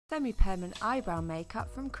Semi-permanent eyebrow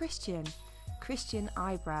makeup from Christian. Christian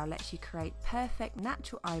Eyebrow lets you create perfect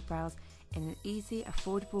natural eyebrows in an easy,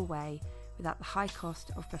 affordable way without the high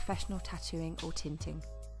cost of professional tattooing or tinting.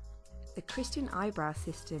 The Christian Eyebrow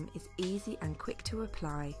system is easy and quick to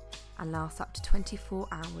apply and lasts up to 24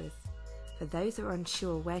 hours. For those who are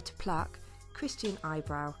unsure where to pluck, Christian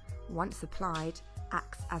Eyebrow, once applied,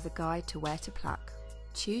 acts as a guide to where to pluck.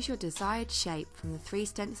 Choose your desired shape from the 3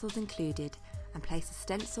 stencils included and place a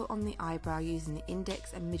stencil on the eyebrow using the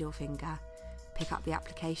index and middle finger. Pick up the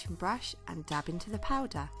application brush and dab into the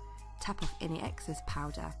powder. Tap off any excess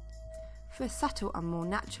powder. For a subtle and more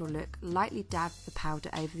natural look, lightly dab the powder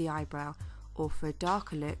over the eyebrow, or for a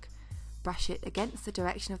darker look, brush it against the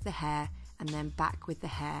direction of the hair and then back with the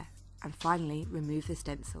hair, and finally remove the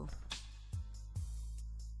stencil.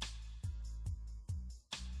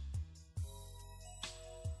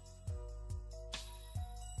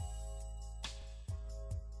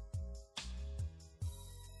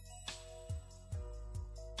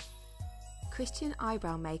 Christian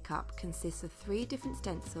Eyebrow makeup consists of 3 different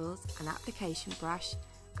stencils, an application brush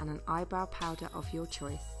and an eyebrow powder of your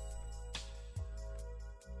choice.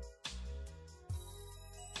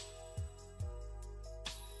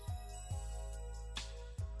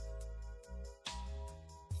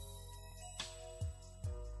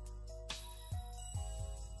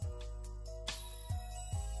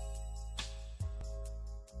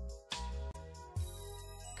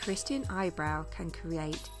 Christian Eyebrow can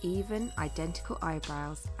create even, identical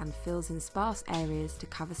eyebrows and fills in sparse areas to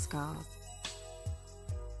cover scars.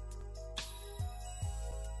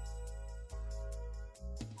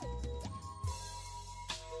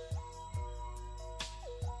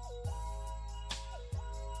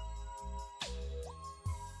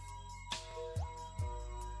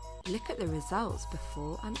 Look at the results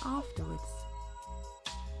before and afterwards.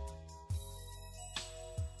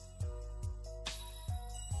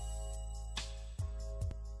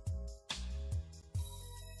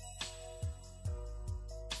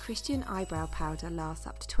 Christian Eyebrow powder lasts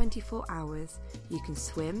up to 24 hours. You can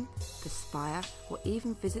swim, perspire or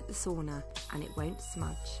even visit the sauna and it won't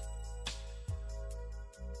smudge.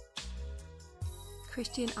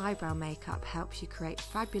 Christian Eyebrow makeup helps you create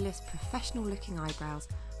fabulous professional looking eyebrows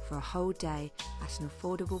for a whole day at an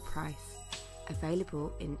affordable price.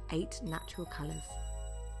 Available in 8 natural colours.